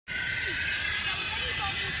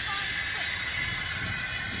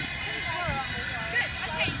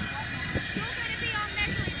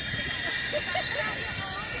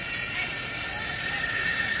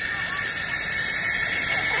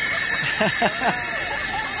so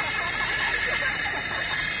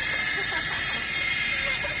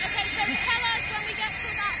tell us when we get to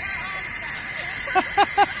that arm.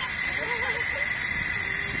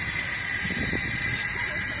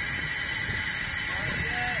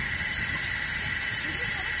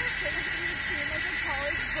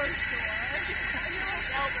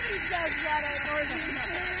 Nobody does that at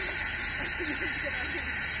Northeastern.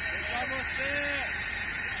 It's almost there.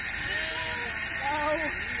 Oh.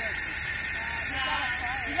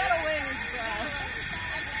 You gotta win, bro.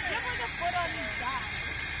 You have like a foot on each side.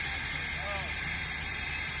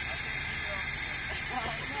 Oh,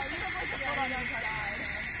 no, you have like a foot on each side.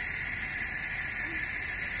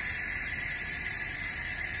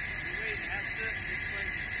 Wait, after it's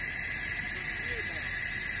like here though.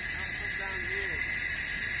 Now it comes down here.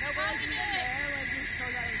 No, but like you get there, like you still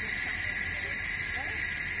gotta get something. Right?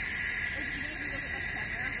 Like you maybe look at the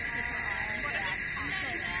center of the arm.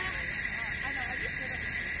 I know, I just did it.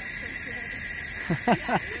 I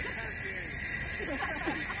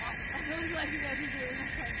really like you guys are doing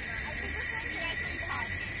this right now. I think this one's actually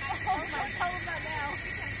hot. Oh my, tell them that now.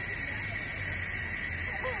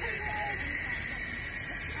 Oh my god.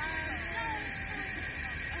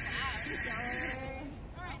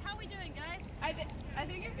 Alright, how are we doing, guys? I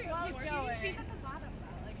think if you keep going. She's at the bottom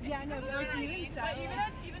though. Like, yeah, no, but like the inside.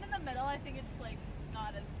 But even in the middle, I think it's like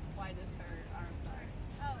not as wide as her arms are.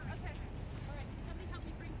 Oh, okay. Alright, can somebody help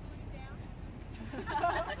me bring food down?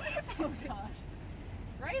 Oh gosh.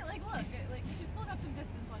 Right? Like look, like she's still got some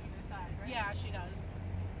distance on either side, right? Yeah, she does.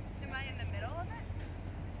 Am I in the middle of it?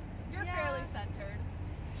 You're fairly centered.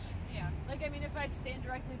 Yeah. Like I mean if I'd stand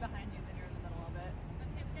directly behind you, then you're in the middle of it.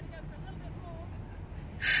 Okay, we're gonna go for a little bit more.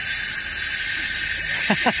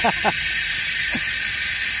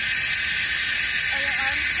 Are your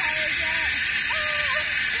arms tired yet?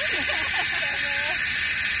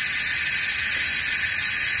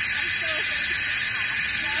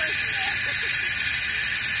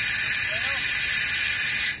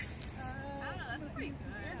 I don't know, that's pretty good.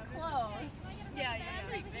 You're close. Yeah, yeah.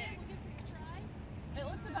 Pretty big. It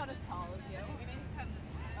looks about as tall as you.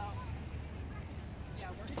 Oh. Yeah,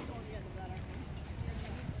 we're going to the end of that, aren't we?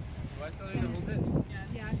 Do I still need to hold it?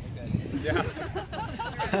 Yes. Okay. Yeah.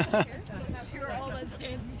 You're all that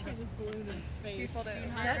stands between this balloon and space. Do you fold it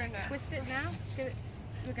No, harder or not? twist it now. Give it.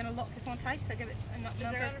 We're going to lock this one tight, so give it enough. Is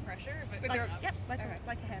there under pressure? But Like, yep, like Okay.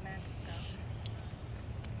 like a hairman.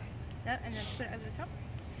 No, and then put it over the top,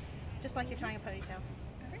 just like you're tying a ponytail.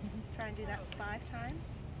 Try and do that 5 times.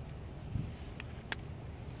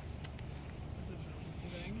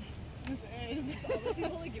 This is all the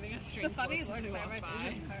people like giving us strange funny looks as we looks walk that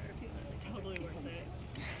by. Totally worth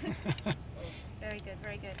it. Very good,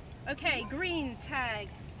 very good. Okay, green tag.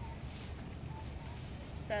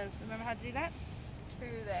 So remember how to do that?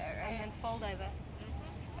 Through there, And right? then fold over.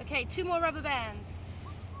 Okay, 2 more rubber bands.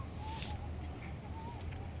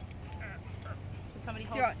 Can somebody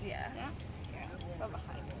hold? Yeah. Yeah? Go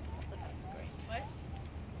behind me. What?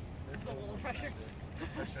 There's a little pressure.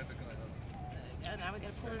 And now we're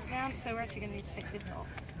going to pull this down, so we're actually going to need to take this off.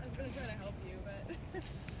 I was going to try to help you, but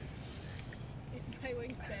it's my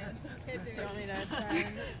wingspan, so I can't do it. Don't need to try.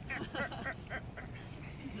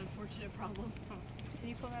 It's an unfortunate problem. Can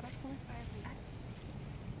you pull that up for me?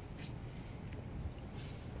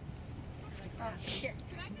 Oh, here.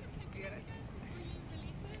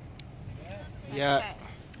 Yeah. Okay.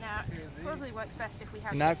 Now, it probably works best if we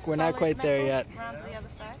have We're not solid quite there metal yet. Around the other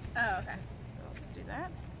side. Oh, okay. So let's do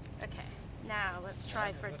that. Okay. Now let's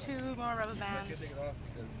try for 2 more rubber bands.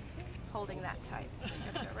 Holding that tight. So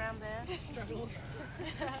we're going to go around there. Struggles.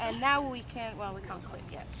 And now we can, well, we can't clip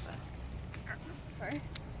yet, so. Sorry.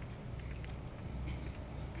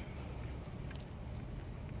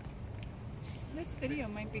 This video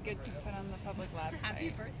might be good to put on the public lab site. Happy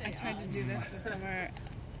birthday, I tried to do this summer,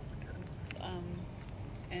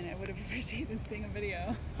 and I would have appreciated seeing a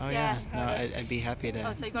video. Oh Yeah. yeah. No, I'd be happy to,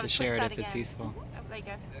 Oh, so you gotta share twist it that if it's again. useful. Oh, there you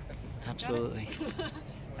go. Absolutely.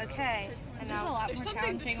 Okay. And It's just a now, lot There's more something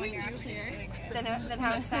challenging when between you're you actually here. doing it. then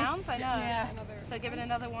how it sounds, I know. Yeah. So give it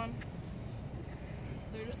another one.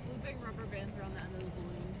 They're just looping rubber bands around the end of the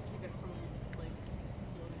balloon to keep it from like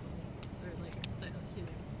floating or like the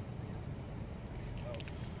helium.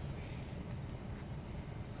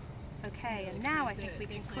 Okay, and now I think we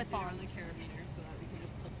can clip on on. the carabiner so that we can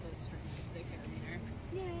just clip the string to the carabiner.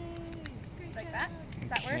 Yay! Like that? Does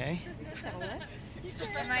that work? Okay. That'll work.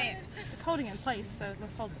 Am I... It's holding it in place, so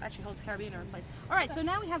let's actually hold the carabiner in place. All right, so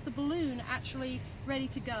now we have the balloon actually ready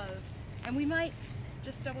to go, and we might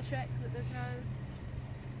just double check that there's no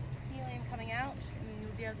helium coming out, and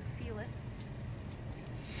you'll be able to feel it.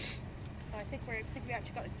 So I think we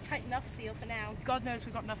actually got a tight enough seal for now. God knows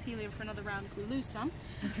we've got enough helium for another round if we lose some.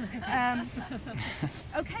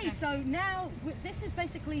 Okay, so now this is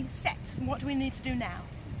basically set. What do we need to do now?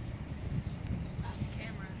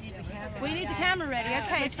 We need the camera ready.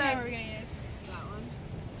 Okay, Which so camera are we gonna use?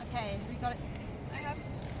 okay, we got it.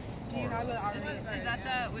 Do you have it already? Is that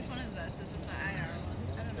the, which one is this? Is this the IR one?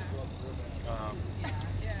 I don't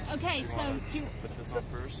know. Okay, so do you, Put this on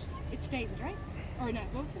first. it's David, right? Or no,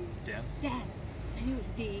 what was it? Dan. Dan. I knew it was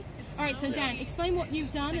D. All right, so Dan, explain what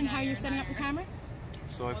you've done and how you're setting up the camera.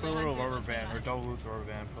 So I put a little rubber band, or double loop rubber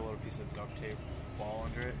band, put a little piece of duct tape ball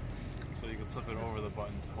under it, so you can slip it over the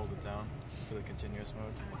button to hold it down for the continuous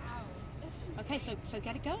mode. Okay, so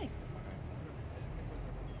get it going.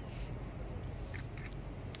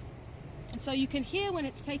 And so you can hear when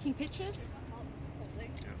it's taking pictures.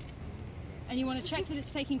 And you want to check that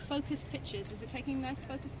it's taking focused pictures. Is it taking nice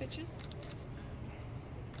focused pictures?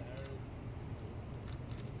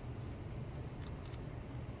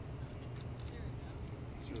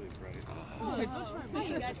 It's really bright. Oh,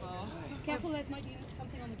 you guys. Careful, there might be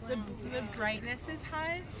something on the ground. The brightness is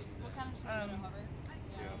high. What kind of stuff do you hover?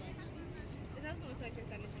 It doesn't look like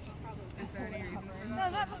there's anything. Is there any reason?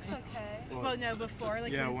 No, that looks okay. Well, no, before,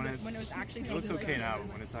 like Yeah, when when it was actually it looks taking okay now, but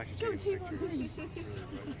when it's actually taking pictures, it's really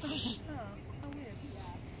bright. Oh, weird.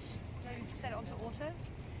 So you set it onto auto?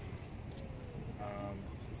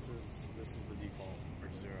 This is the default, or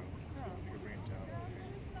 0. You can bring it down.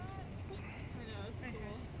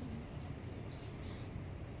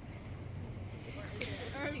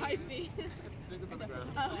 Or it might be.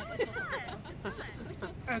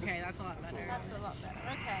 Okay, that's a lot better. That's a lot better.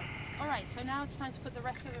 Okay. All right, so now it's time to put the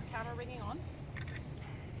rest of the camera rigging on.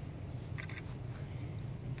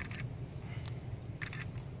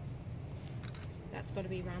 That's got to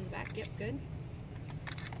be around the back. Yep, good.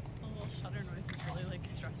 The little shutter noise is really like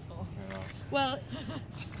stressful. Well,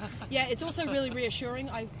 yeah, it's also really reassuring.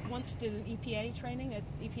 I once did an EPA training at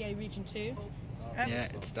EPA Region 2. Yeah,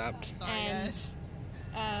 it stopped. And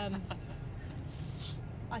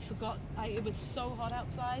I forgot, it was so hot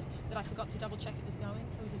outside that I forgot to double check it was going,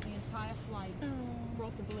 so we did the entire flight,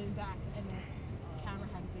 brought the balloon back, and the camera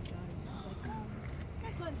hadn't been going. I was like,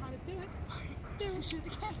 guys learned how to do it. Shoot the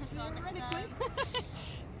camera on Theoretically.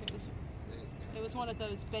 It was one of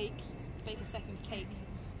those bake a second cake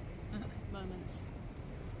moments.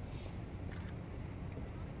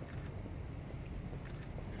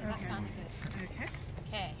 Okay, that sounded good. Okay.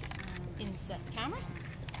 Okay, insert camera.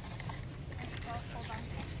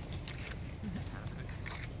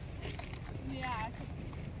 Yeah.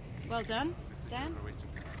 Well done, Dan.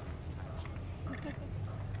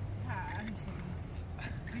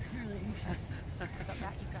 It's really anxious. Got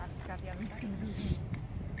that, you grab the other side.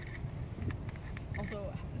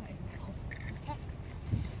 Also, Okay.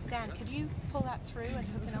 Dan, could you pull that through and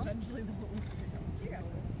hook it on? eventually the whole Okay,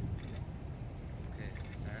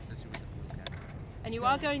 Sarah said she was a blue cat. And you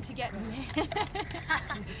are going to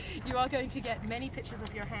get many pictures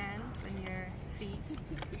of your hands and your feet.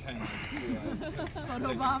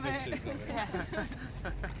 photo bomb it. Yeah.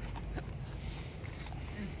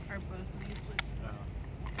 Are both of these like,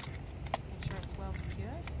 Make sure it's well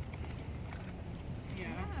secured. yeah.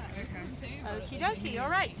 Okay. Okie dokie, all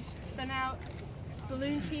right. So now,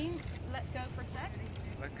 balloon team, let go for a sec.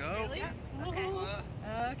 Let go. Okay.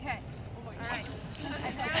 Okay. All right.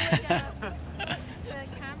 And now we're gonna put the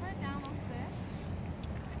camera down onto there.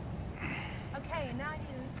 Okay, and now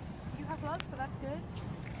you have gloves, so that's good.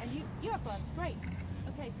 And you have gloves, great.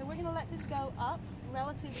 Okay, so we're going to let this go up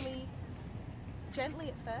relatively gently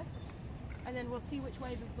at first, and then we'll see which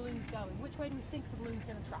way the balloon's going. Which way do we think the balloon's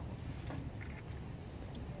going to travel?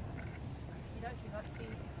 Let's see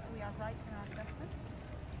if we are right in our assessment.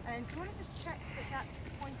 And do you want to just check that that's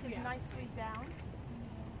pointed nicely down?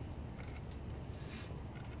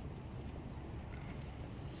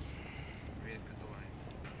 Ready to cut the line.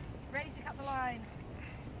 Ready to cut the line.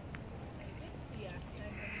 Yeah.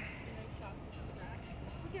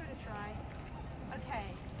 We'll give it a try. Okay,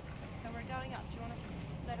 so we're going up. Do you want to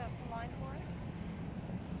set up the line for us?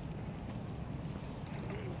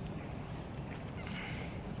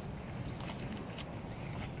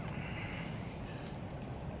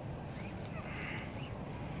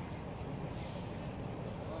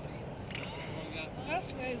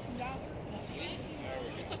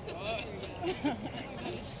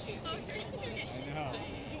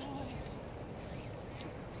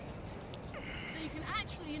 So you can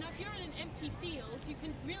actually, if you're in an empty field, you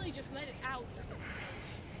can really just let it out at this stage.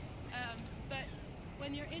 But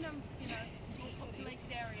when you're in a, more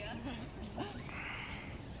populated area,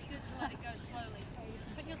 it's good to let it go slowly.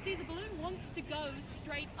 But you'll see the balloon wants to go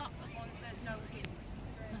straight up as long as there's no wind.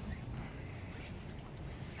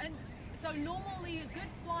 And so normally a good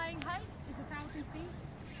flying height is 1,000 feet.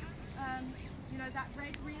 You know that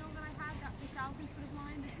red reel that I had, that 1,000 foot of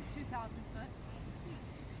line, this is 2,000 foot.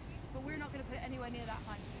 But we're not going to put it anywhere near that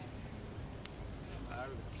high. I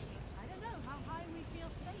don't know how high we feel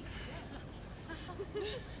safe.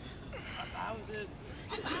 Yeah. 1,000.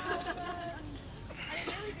 And it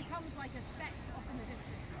really becomes like a speck off in the distance.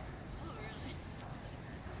 Oh, really?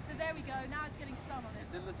 So there we go. Now it's getting sun on it.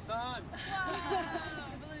 It's in the sun. Whoa!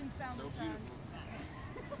 The balloon's found So the sun. beautiful.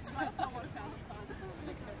 Someone found the sun.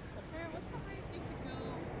 Sarah, what's the height